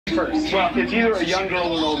first? Well, it's either a young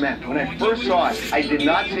girl or an old man. When I first saw it, I did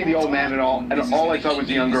not see the old man at all, and all I saw was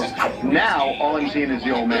the young girl. Now, all I'm seeing is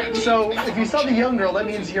the old man. So, if you saw the young girl, that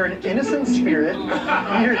means you're an innocent spirit.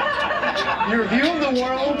 Your view of the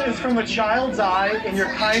world is from a child's eye, and you're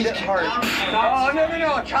kind at heart. Oh,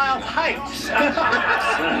 no, a child's height.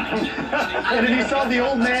 And if you saw the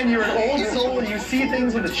old man, you're an old soul, you see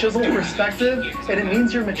things with a chiseled perspective, and it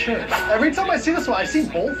means you're mature. Every time I see this one, I see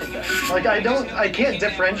both of them. Like, I can't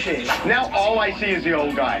differentiate. Now all I see is the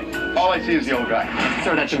old guy. All I see is the old guy.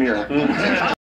 Throw that to mirror.